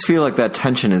I just feel like that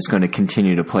tension is going to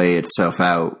continue to play itself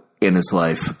out in his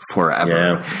life forever.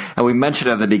 Yeah. And we mentioned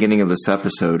at the beginning of this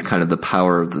episode kind of the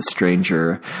power of the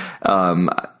stranger. I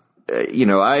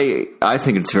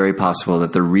think it's very possible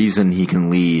that the reason he can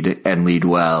lead and lead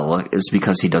well is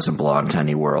because he doesn't belong to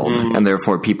any world. Mm-hmm. And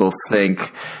therefore people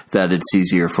think that it's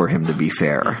easier for him to be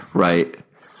fair, right?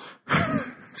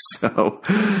 So,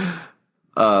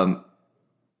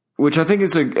 which I think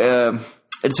is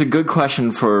it's a good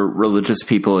question for religious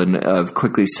people in a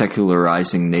quickly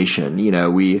secularizing nation.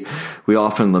 We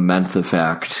often lament the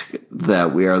fact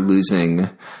that we are losing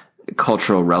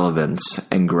cultural relevance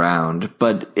and ground,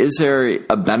 but is there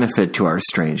a benefit to our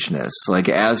strangeness? Like,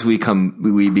 as we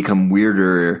become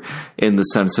weirder in the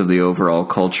sense of the overall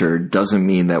culture, doesn't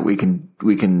mean that we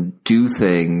can do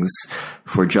things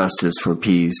for justice, for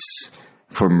peace,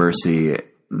 for mercy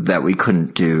that we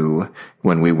couldn't do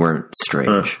when we weren't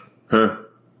strange.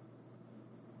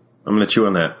 I'm going to chew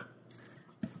on that.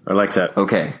 I like that.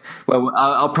 Okay. Well,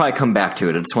 I'll probably come back to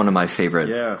it. It's one of my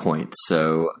favorite points.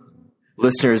 So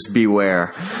listeners,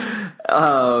 beware.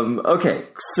 Okay.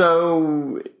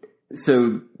 So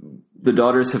the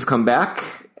daughters have come back,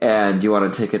 and you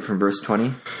want to take it from verse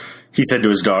 20? He said to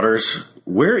his daughters,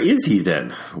 "Where is he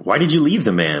then? Why did you leave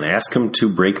the man? Ask him to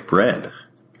break bread."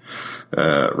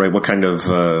 Right. What kind of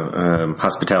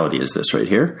hospitality is this right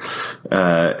here?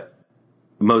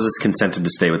 Moses consented to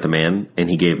stay with the man, and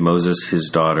he gave Moses his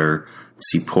daughter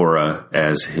Zipporah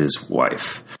as his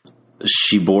wife.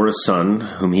 She bore a son,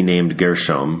 whom he named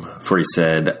Gershom, for he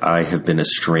said, "I have been a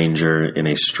stranger in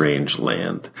a strange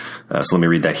land." So let me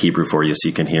read that Hebrew for you so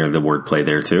you can hear the wordplay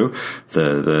there too.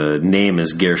 The name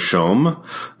is Gershom,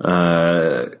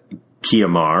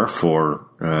 Kiamar for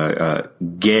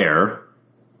Ger.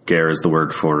 Ger is the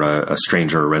word for a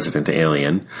stranger or resident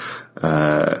alien.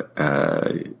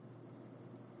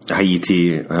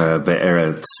 Hayiti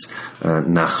be'eretz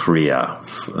nachria,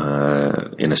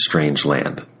 in a strange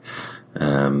land.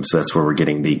 So that's where we're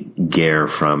getting the ger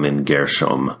from in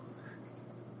Gershom.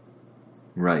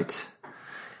 Right.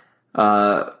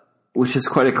 Which is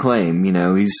quite a claim.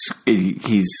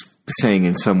 He's saying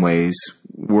in some ways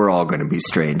we're all going to be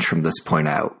strange from this point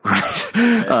out,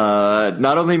 right?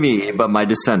 Not only me, but my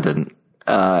descendant,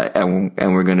 and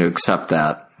we're going to accept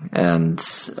that and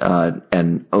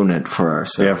own it for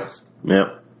ourselves. Yeah.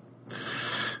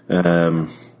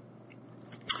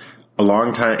 A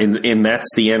long time, and that's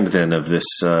the end then of this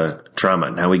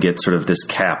drama. Now we get sort of this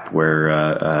cap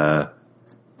where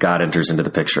God enters into the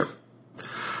picture.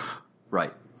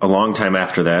 Right. A long time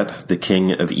after that, the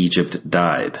king of Egypt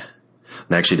died.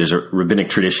 And actually, there's a rabbinic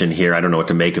tradition here. I don't know what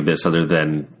to make of this other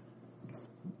than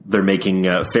they're making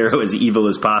Pharaoh as evil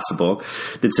as possible,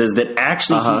 that says that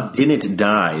actually he didn't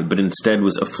die, but instead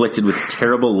was afflicted with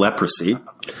terrible leprosy.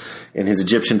 And his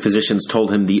Egyptian physicians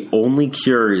told him the only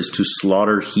cure is to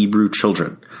slaughter Hebrew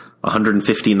children,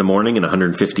 150 in the morning and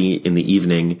 150 in the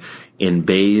evening, and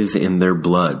bathe in their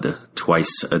blood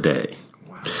twice a day.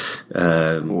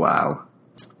 Wow.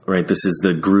 Right, this is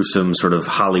the gruesome sort of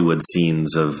Hollywood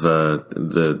scenes of the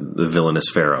villainous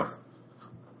Pharaoh.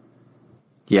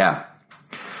 Yeah.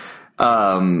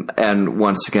 And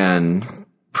once again,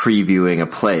 previewing a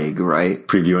plague, right?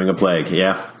 Previewing a plague,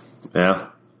 yeah.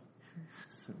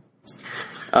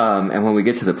 And when we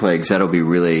get to the plagues, that'll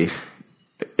be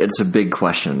it's a big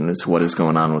question, is what is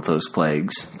going on with those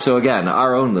plagues. So again,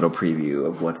 our own little preview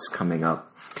of what's coming up.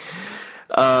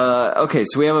 Okay,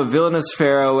 so we have a villainous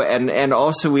Pharaoh, and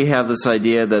also we have this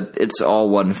idea that it's all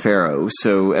one Pharaoh.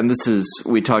 So, and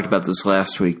we talked about this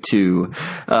last week too.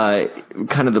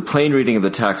 Kind of the plain reading of the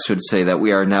text would say that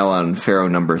we are now on Pharaoh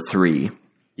number 3.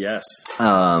 Yes.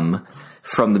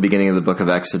 From the beginning of the book of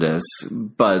Exodus.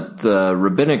 But the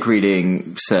rabbinic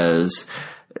reading says,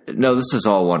 no, this is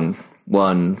all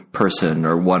one person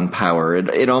or one power.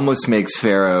 It almost makes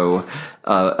Pharaoh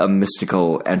a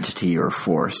mystical entity or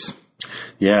force.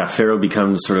 Yeah, Pharaoh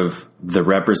becomes sort of the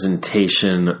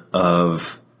representation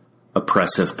of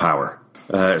oppressive power.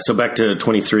 So back to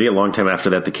 23, a long time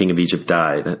after that, the king of Egypt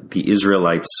died. The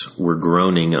Israelites were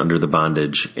groaning under the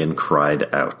bondage and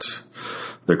cried out.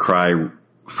 Their cry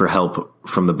for help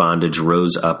from the bondage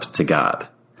rose up to God.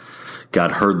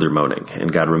 God heard their moaning,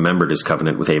 and God remembered his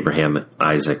covenant with Abraham,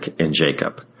 Isaac, and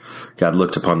Jacob. God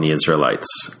looked upon the Israelites,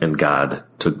 and God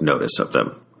took notice of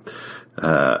them.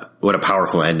 What a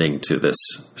powerful ending to this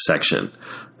section.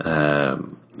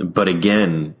 But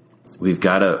again, we've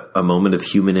got a moment of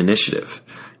human initiative.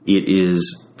 It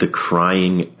is the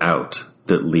crying out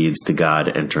that leads to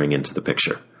God entering into the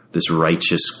picture. This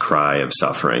righteous cry of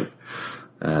suffering.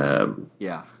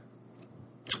 Yeah.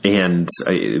 And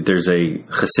there's a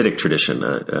Hasidic tradition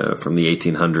from the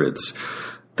 1800s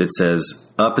that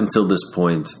says, up until this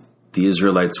point, the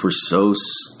Israelites were so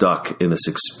stuck in this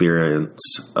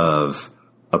experience of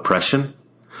oppression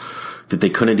that they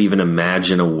couldn't even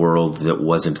imagine a world that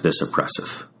wasn't this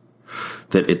oppressive.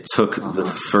 That it took the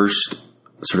first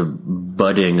sort of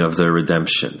budding of their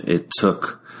redemption. It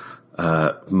took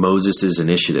Moses'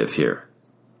 initiative here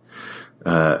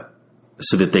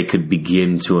so that they could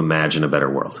begin to imagine a better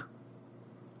world.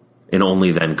 And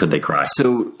only then could they cry.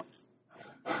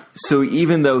 So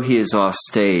even though he is off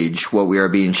stage, what we are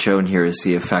being shown here is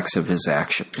the effects of his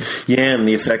action. Yeah, and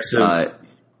the effects of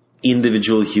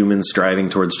individual humans striving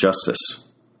towards justice.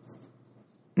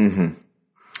 Mm-hmm.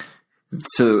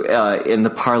 So in the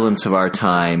parlance of our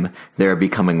time, they're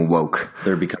becoming woke.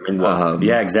 They're becoming woke.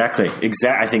 Yeah, exactly.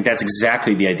 I think that's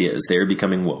exactly the idea, is they're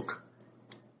becoming woke.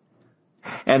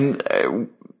 And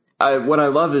what I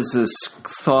love is this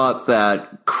thought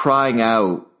that crying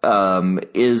out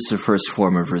is the first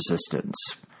form of resistance,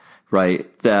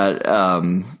 right? That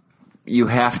you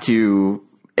have to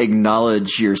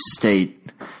acknowledge your state,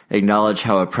 acknowledge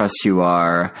how oppressed you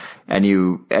are, and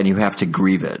you have to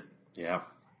grieve it. Yeah.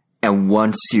 And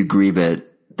once you grieve it,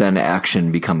 then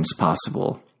action becomes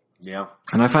possible. Yeah.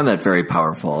 And I find that very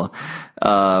powerful.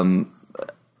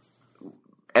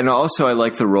 And also I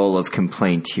like the role of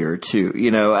complaint here too.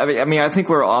 You know, I mean, I think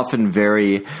we're often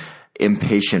very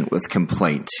impatient with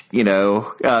complaint. You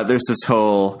know, there's this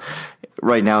whole,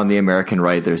 right now in the American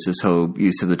right, there's this whole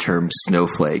use of the term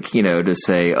snowflake, you know, to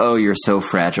say, oh, you're so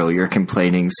fragile, you're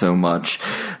complaining so much.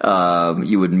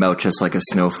 You would melt just like a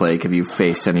snowflake if you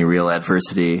faced any real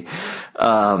adversity.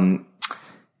 But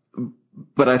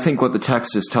I think what the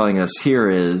text is telling us here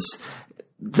is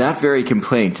that very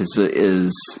complaint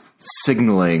is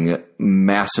signaling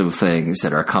massive things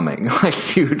that are coming, like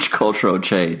huge cultural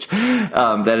change,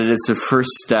 that it is the first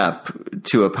step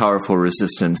to a powerful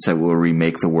resistance that will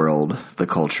remake the world, the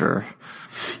culture.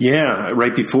 Yeah,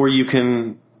 right. Before you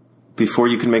can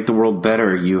make the world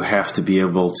better, you have to be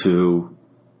able to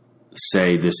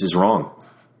say this is wrong.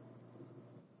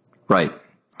 Right.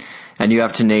 And you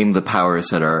have to name the powers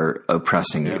that are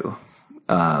oppressing you.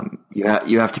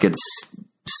 You have to get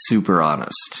super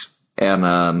honest. And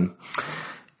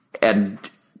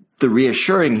the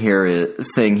reassuring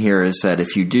thing here is that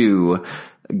if you do,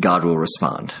 God will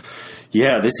respond.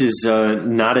 Yeah, this is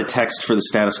not a text for the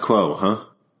status quo, huh?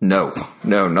 No,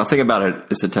 nothing about it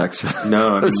is a text for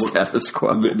the status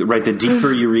quo. Right, the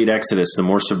deeper you read Exodus, the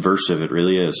more subversive it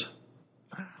really is.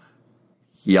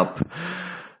 Yep.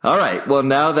 All right. Well,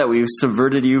 now that we've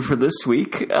subverted you for this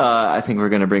week, I think we're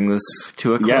going to bring this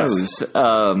to a close.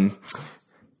 Yes.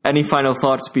 Any final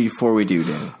thoughts before we do,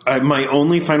 Dan? My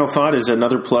only final thought is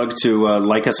another plug to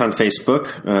like us on Facebook,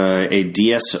 a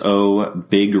DSO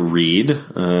Big Read.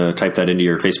 Type that into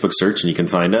your Facebook search and you can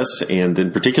find us. And in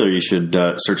particular, you should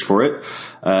search for it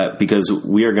because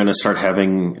we are going to start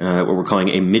having what we're calling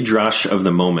a Midrash of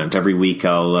the Moment. Every week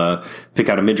I'll pick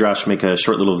out a Midrash, make a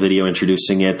short little video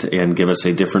introducing it, and give us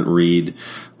a different read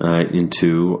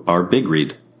into our Big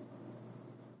Read.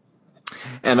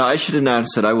 And I should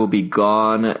announce that I will be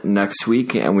gone next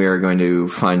week, and we are going to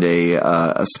find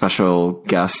a special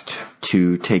guest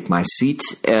to take my seat.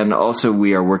 And also,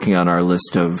 we are working on our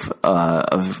list of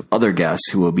other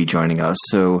guests who will be joining us.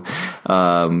 So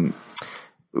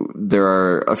there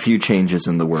are a few changes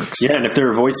in the works. Yeah, and if there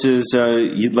are voices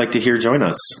you'd like to hear join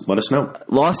us, let us know.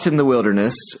 Lost in the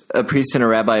Wilderness, A Priest and a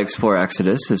Rabbi Explore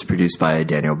Exodus is produced by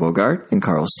Daniel Bogart and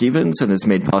Carl Stevens and is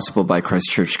made possible by Christ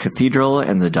Church Cathedral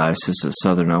and the Diocese of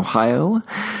Southern Ohio.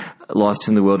 Lost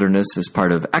in the Wilderness is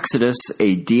part of Exodus,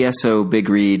 a DSO Big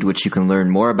Read, which you can learn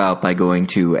more about by going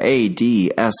to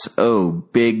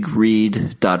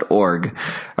adsobigread.org.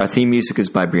 Our theme music is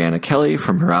by Brianna Kelly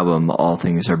from her album All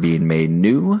Things Are Being Made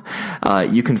New.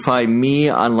 You can find me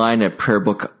online at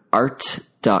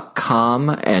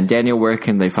prayerbooKart.com. And Daniel, where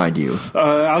can they find you?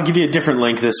 I'll give you a different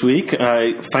link this week.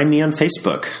 Find me on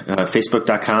Facebook,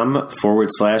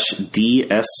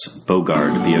 facebook.com/DS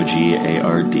Bogard,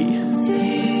 Bogard.